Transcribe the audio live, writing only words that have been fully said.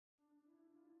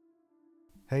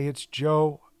Hey, it's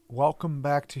Joe. Welcome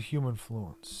back to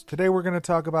Humanfluence. Today we're going to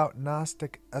talk about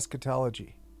Gnostic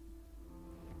Eschatology,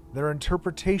 their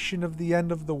interpretation of the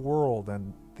end of the world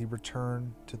and the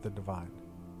return to the divine.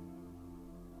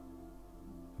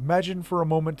 Imagine for a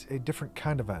moment a different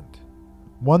kind of end,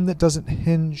 one that doesn't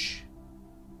hinge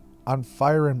on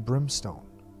fire and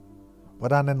brimstone,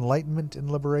 but on enlightenment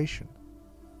and liberation.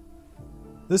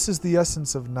 This is the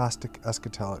essence of Gnostic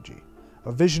Eschatology,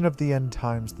 a vision of the end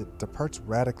times that departs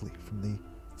radically from the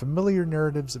familiar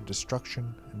narratives of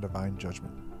destruction and divine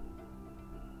judgment.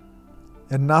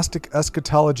 In Gnostic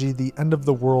Eschatology, the end of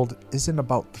the world isn't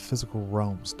about the physical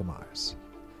realm's demise.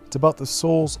 It's about the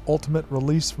soul's ultimate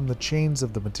release from the chains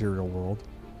of the material world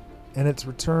and its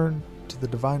return to the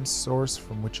divine source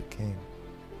from which it came.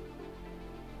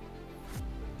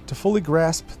 To fully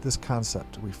grasp this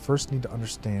concept, we first need to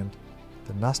understand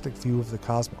the Gnostic view of the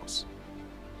cosmos.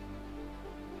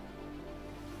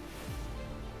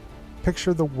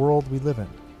 Picture the world we live in,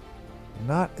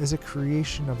 not as a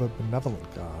creation of a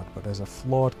benevolent God, but as a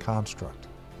flawed construct,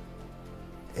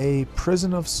 a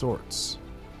prison of sorts.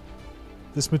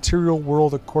 This material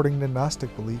world, according to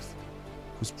Gnostic belief,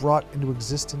 was brought into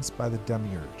existence by the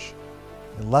Demiurge,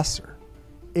 a lesser,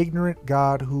 ignorant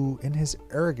god who, in his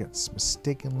arrogance,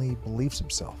 mistakenly believes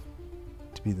himself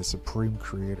to be the supreme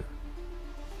creator.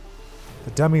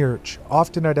 The Demiurge,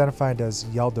 often identified as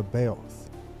Yaldabaoth,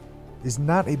 is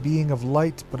not a being of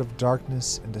light but of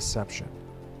darkness and deception.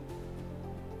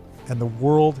 And the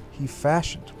world he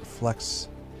fashioned reflects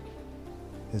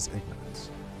his ignorance.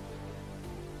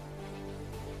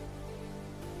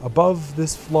 Above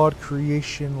this flawed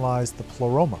creation lies the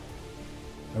Pleroma,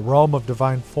 a realm of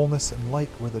divine fullness and light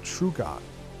where the true God,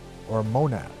 or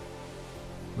monad,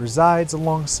 resides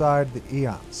alongside the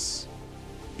eons,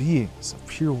 beings of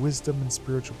pure wisdom and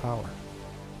spiritual power.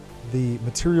 The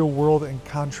material world, in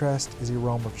contrast, is a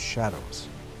realm of shadows,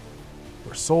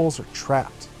 where souls are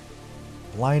trapped,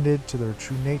 blinded to their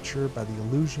true nature by the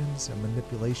illusions and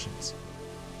manipulations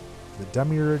of the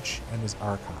Demiurge and his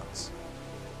Archons.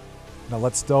 Now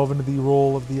let's delve into the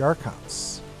role of the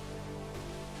Archons.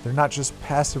 They're not just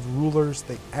passive rulers,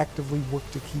 they actively work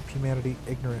to keep humanity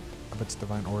ignorant of its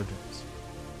divine origins.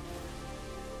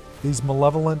 These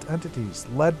malevolent entities,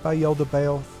 led by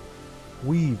Yaldabaoth,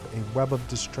 weave a web of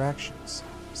distractions,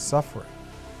 suffering,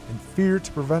 and fear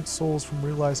to prevent souls from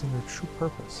realizing their true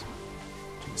purpose,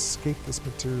 to escape this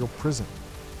material prison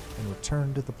and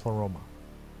return to the Pleroma.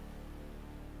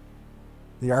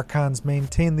 The Archons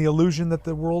maintain the illusion that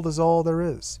the world is all there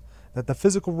is, that the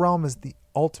physical realm is the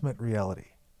ultimate reality.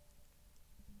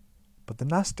 But the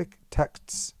Gnostic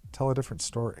texts tell a different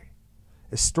story,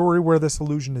 a story where this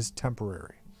illusion is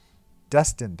temporary,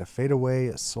 destined to fade away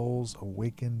as souls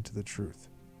awaken to the truth.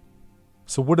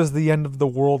 So what does the end of the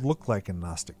world look like in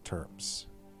Gnostic terms?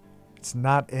 It's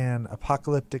not an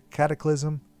apocalyptic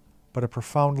cataclysm, but a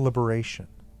profound liberation.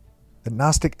 The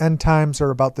Gnostic end times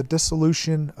are about the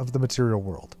dissolution of the material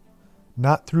world,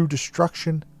 not through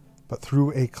destruction, but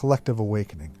through a collective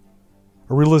awakening,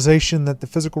 a realization that the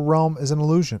physical realm is an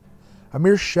illusion, a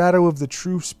mere shadow of the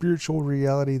true spiritual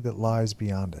reality that lies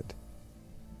beyond it.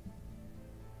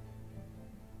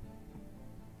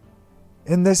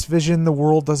 In this vision, the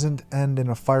world doesn't end in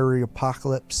a fiery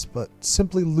apocalypse, but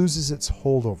simply loses its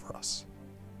hold over us.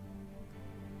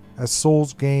 As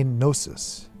souls gain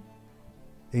gnosis,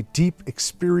 a deep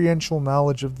experiential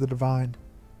knowledge of the divine,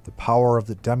 the power of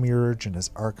the Demiurge and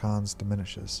his Archons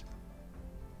diminishes.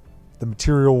 The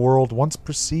material world, once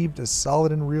perceived as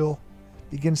solid and real,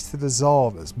 begins to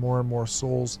dissolve as more and more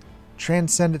souls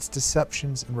transcend its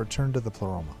deceptions and return to the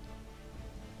Pleroma.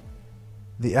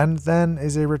 The end, then,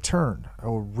 is a return,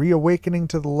 a reawakening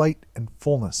to the light and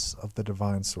fullness of the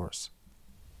divine source.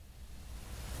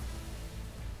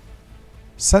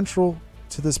 Central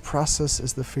to this process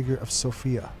is the figure of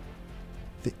Sophia,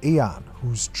 the Aeon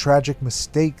whose tragic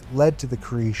mistake led to the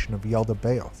creation of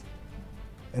Yaldabaoth,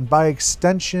 and by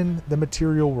extension, the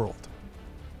material world.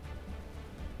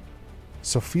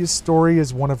 Sophia's story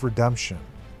is one of redemption.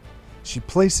 She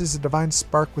places a divine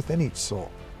spark within each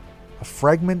soul, a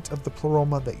fragment of the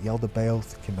Pleroma that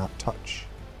Yaldabaoth cannot touch.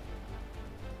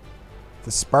 The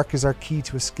spark is our key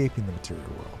to escaping the material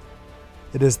world.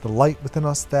 It is the light within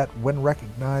us that, when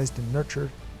recognized and nurtured,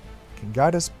 can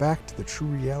guide us back to the true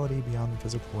reality beyond the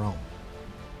physical realm.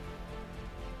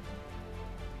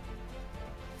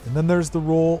 And then there's the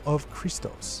role of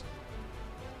Christos.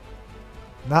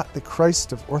 Not the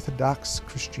Christ of Orthodox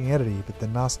Christianity, but the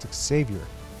Gnostic Savior,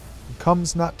 who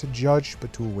comes not to judge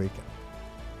but to awaken.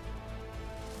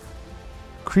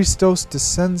 Christos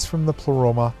descends from the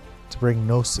Pleroma to bring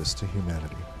gnosis to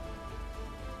humanity,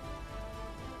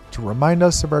 to to remind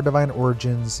us of our divine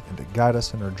origins and to guide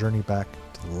us in our journey back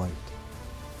to the light.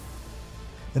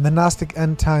 In the Gnostic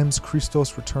end times,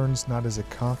 Christos returns not as a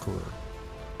conqueror,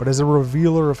 but as a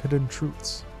revealer of hidden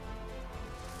truths.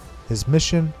 His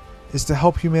mission is to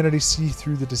help humanity see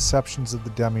through the deceptions of the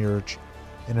Demiurge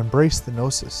and embrace the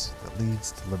gnosis that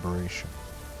leads to liberation.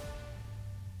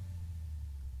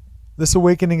 This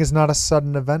awakening is not a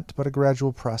sudden event, but a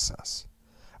gradual process.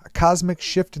 A cosmic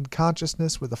shift in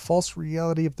consciousness where the false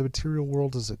reality of the material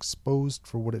world is exposed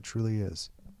for what it truly is.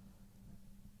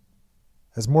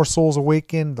 As more souls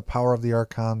awaken, the power of the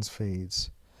Archons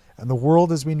fades, and the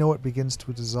world as we know it begins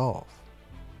to dissolve.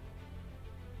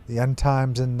 The end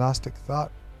times in Gnostic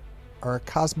thought are a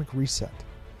cosmic reset,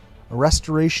 a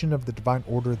restoration of the divine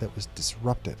order that was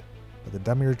disrupted by the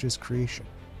Demiurge's creation.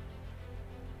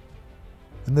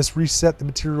 In this reset, the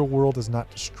material world is not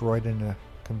destroyed in a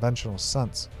conventional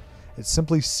sense. It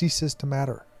simply ceases to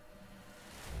matter.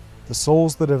 The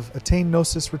souls that have attained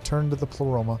gnosis return to the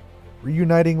Pleroma,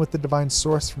 reuniting with the divine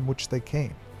source from which they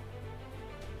came.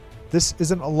 This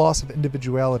isn't a loss of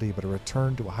individuality, but a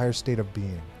return to a higher state of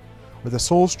being, where the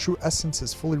soul's true essence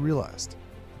is fully realized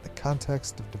in the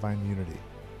context of divine unity.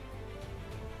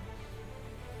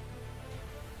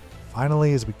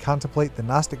 Finally, as we contemplate the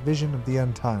Gnostic vision of the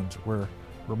end times, we're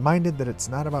reminded that it's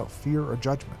not about fear or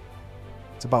judgment.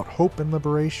 It's about hope and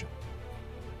liberation.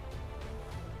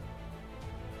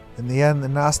 In the end, the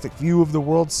Gnostic view of the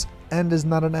world's end is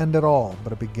not an end at all,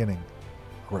 but a beginning.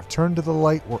 A return to the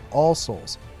light where all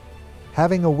souls,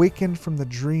 having awakened from the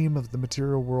dream of the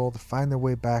material world, find their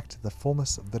way back to the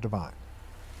fullness of the divine.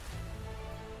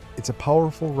 It's a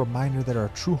powerful reminder that our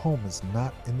true home is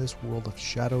not in this world of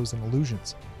shadows and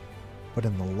illusions, but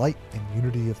in the light and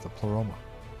unity of the Pleroma,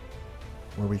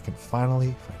 where we can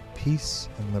finally find peace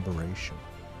and liberation.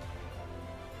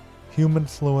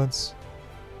 Humanfluence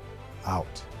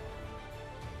out.